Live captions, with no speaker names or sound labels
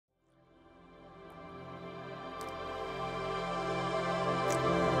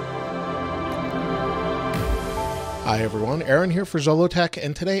Hi everyone, Aaron here for Zollotech,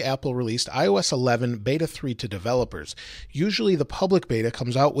 and today Apple released iOS 11 Beta 3 to developers. Usually the public beta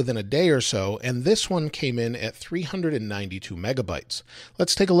comes out within a day or so, and this one came in at 392 megabytes.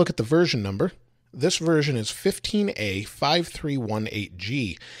 Let's take a look at the version number. This version is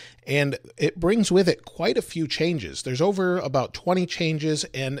 15A5318G, and it brings with it quite a few changes. There's over about 20 changes,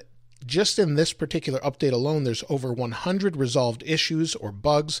 and just in this particular update alone, there's over 100 resolved issues or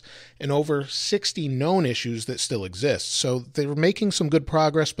bugs and over 60 known issues that still exist. So they're making some good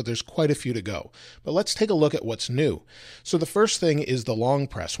progress, but there's quite a few to go. But let's take a look at what's new. So the first thing is the long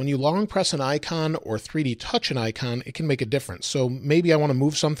press. When you long press an icon or 3D touch an icon, it can make a difference. So maybe I want to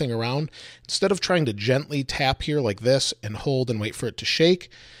move something around. Instead of trying to gently tap here like this and hold and wait for it to shake,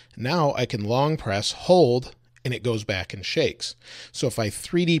 now I can long press, hold, and it goes back and shakes. So if I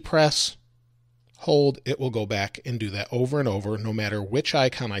 3D press, hold, it will go back and do that over and over. No matter which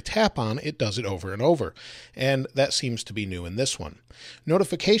icon I tap on, it does it over and over. And that seems to be new in this one.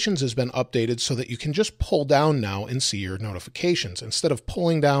 Notifications has been updated so that you can just pull down now and see your notifications. Instead of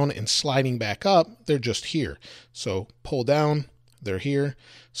pulling down and sliding back up, they're just here. So pull down, they're here,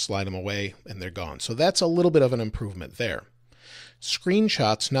 slide them away, and they're gone. So that's a little bit of an improvement there.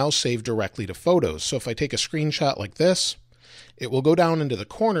 Screenshots now save directly to photos. So if I take a screenshot like this, it will go down into the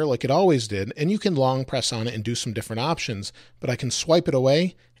corner like it always did, and you can long press on it and do some different options, but I can swipe it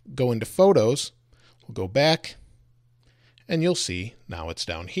away, go into photos, we'll go back, and you'll see now it's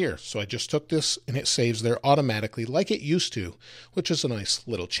down here. So I just took this and it saves there automatically like it used to, which is a nice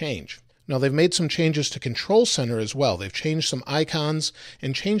little change. Now they've made some changes to Control Center as well. They've changed some icons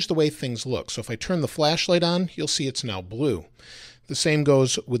and changed the way things look. So if I turn the flashlight on, you'll see it's now blue. The same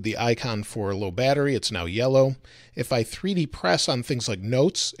goes with the icon for low battery. It's now yellow. If I 3D press on things like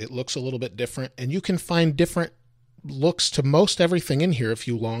notes, it looks a little bit different, and you can find different looks to most everything in here if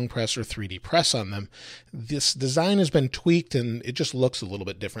you long press or 3D press on them. This design has been tweaked and it just looks a little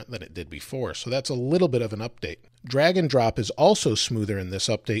bit different than it did before. So that's a little bit of an update. Drag and drop is also smoother in this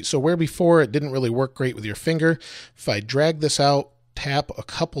update. So where before it didn't really work great with your finger, if I drag this out, tap a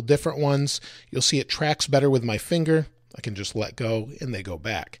couple different ones, you'll see it tracks better with my finger. I can just let go and they go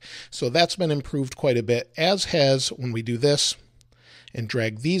back. So that's been improved quite a bit, as has when we do this and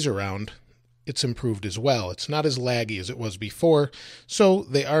drag these around, it's improved as well. It's not as laggy as it was before, so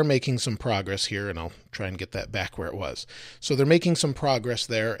they are making some progress here, and I'll try and get that back where it was. So they're making some progress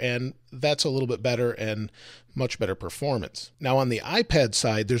there, and that's a little bit better and much better performance. Now on the iPad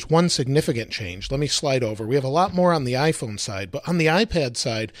side, there's one significant change. Let me slide over. We have a lot more on the iPhone side, but on the iPad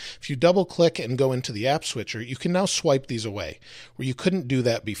side, if you double click and go into the app switcher, you can now swipe these away, where you couldn't do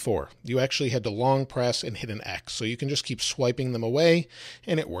that before. You actually had to long press and hit an X, so you can just keep swiping them away,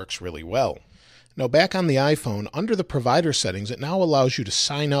 and it works really well. Now back on the iPhone, under the provider settings, it now allows you to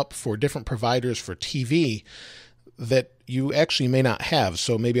sign up for different providers for TV that you actually may not have.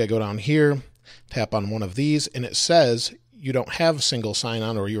 So maybe I go down here, tap on one of these, and it says you don't have single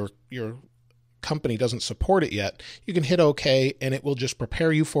sign-on or your company doesn't support it yet. You can hit OK, and it will just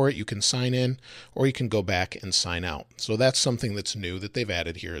prepare you for it. You can sign in, or you can go back and sign out. So that's something that's new that they've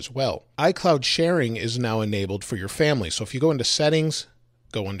added here as well. iCloud sharing is now enabled for your family. So if you go into settings,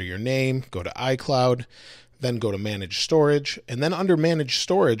 go under your name, go to iCloud, then go to Manage Storage, and then under Manage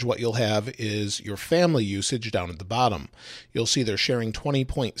Storage, what you'll have is your family usage down at the bottom. You'll see they're sharing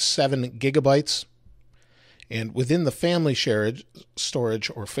 20.7 gigabytes, and within the family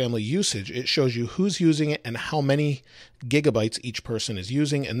storage or family usage, it shows you who's using it and how many gigabytes each person is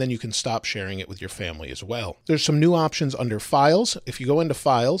using, and then you can stop sharing it with your family as well. There's some new options under Files. If you go into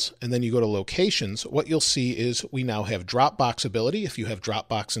Files and then you go to Locations, what you'll see is we now have Dropbox ability if you have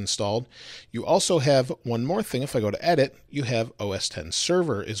Dropbox installed. You also have one more thing. If I go to Edit, you have OS X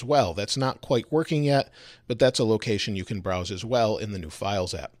Server as well. That's not quite working yet, but that's a location you can browse as well in the new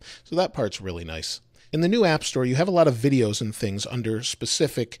Files app. So that part's really nice. In the new App Store, you have a lot of videos and things under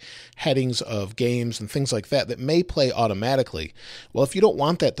specific headings of games and things like that that may play automatically. Well, if you don't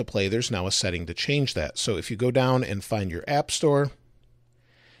want that to play, there's now a setting to change that. So if you go down and find your App Store,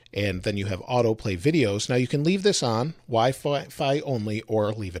 and then you have autoplay videos, now you can leave this on, Wi-Fi only,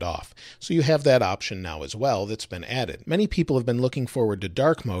 or leave it off. So you have that option now as well that's been added. Many people have been looking forward to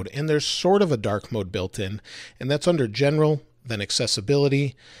dark mode, and there's sort of a dark mode built in, and that's under General, then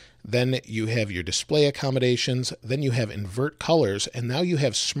Accessibility, then you have your display accommodations, then you have invert colors, and now you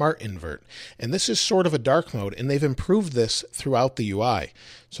have smart invert. And this is sort of a dark mode, and they've improved this throughout the UI.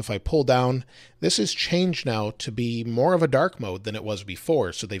 So if I pull down, this is changed now to be more of a dark mode than it was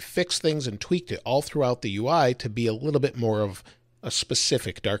before. So they've fixed things and tweaked it all throughout the UI to be a little bit more of a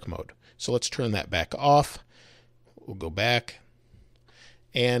specific dark mode. So let's turn that back off. We'll go back.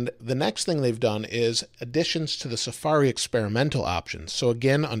 And the next thing they've done is additions to the Safari experimental options. So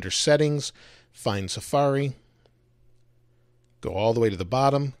again, under settings, find Safari, go all the way to the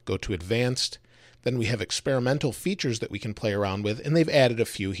bottom, go to advanced. Then we have experimental features that we can play around with, and they've added a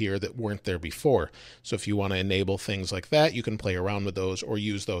few here that weren't there before. So if you want to enable things like that, you can play around with those or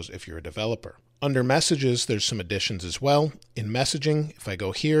use those if you're a developer. Under messages, there's some additions as well. In messaging, if I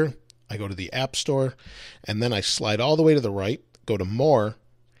go here, I go to the App Store, and then I slide all the way to the right, go to More.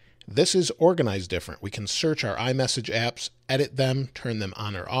 This is organized different. We can search our iMessage apps, edit them, turn them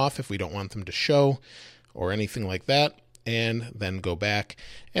on or off if we don't want them to show or anything like that, and then go back.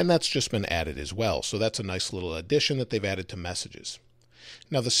 And that's just been added as well. So that's a nice little addition that they've added to messages.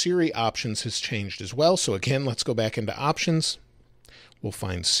 Now the Siri options has changed as well. So again, let's go back into options. We'll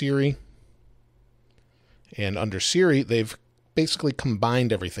find Siri. And under Siri, they've basically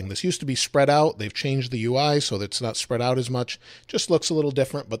combined everything. This used to be spread out. They've changed the UI so that it's not spread out as much. Just looks a little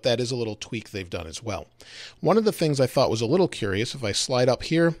different, but that is a little tweak they've done as well. One of the things I thought was a little curious, if I slide up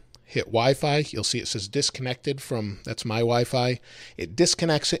here, hit Wi-Fi, you'll see it says disconnected from, that's my Wi-Fi. It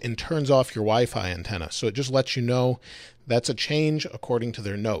disconnects it and turns off your Wi-Fi antenna. So it just lets you know that's a change according to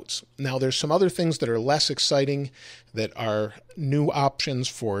their notes. Now there's some other things that are less exciting that are new options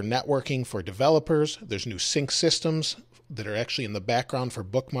for networking for developers. There's new sync systems that are actually in the background for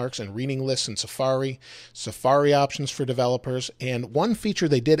bookmarks and reading lists in Safari, Safari options for developers, and one feature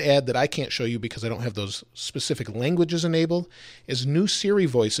they did add that I can't show you because I don't have those specific languages enabled is new Siri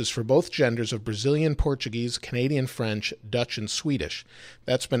Voices for both genders of Brazilian Portuguese, Canadian French, Dutch, and Swedish.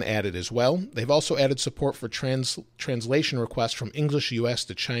 That's been added as well. They've also added support for translation requests from English US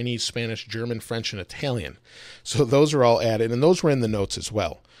to Chinese, Spanish, German, French, and Italian. So those are all added, and those were in the notes as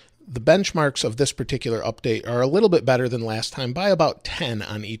well. The benchmarks of this particular update are a little bit better than last time by about 10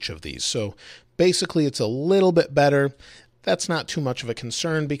 on each of these. So basically it's a little bit better. That's not too much of a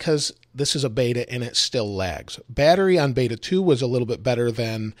concern because this is a beta and it still lags. Battery on beta 2 was a little bit better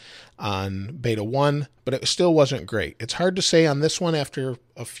than on beta 1, but it still wasn't great. It's hard to say on this one after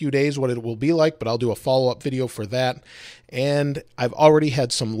a few days what it will be like, but I'll do a follow-up video for that. And I've already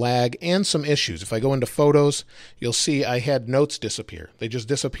had some lag and some issues. If I go into photos, you'll see I had notes disappear. They just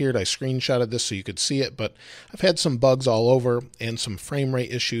disappeared. I screenshotted this so you could see it, but I've had some bugs all over and some frame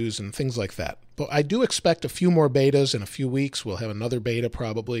rate issues and things like that. But I do expect a few more betas in a few weeks. We'll have another beta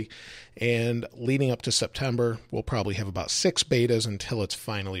probably. And leading up to September, we'll probably have about 6 betas until it's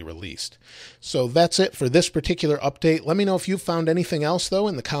finally released. So that's it for this particular update. Let me know if you've found anything else, though,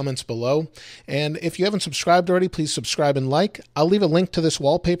 in the comments below. And if you haven't subscribed already, please subscribe and like. I'll leave a link to this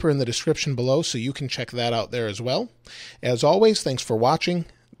wallpaper in the description below so you can check that out there as well. As always, thanks for watching.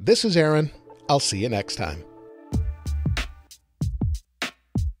 This is Aaron. I'll see you next time.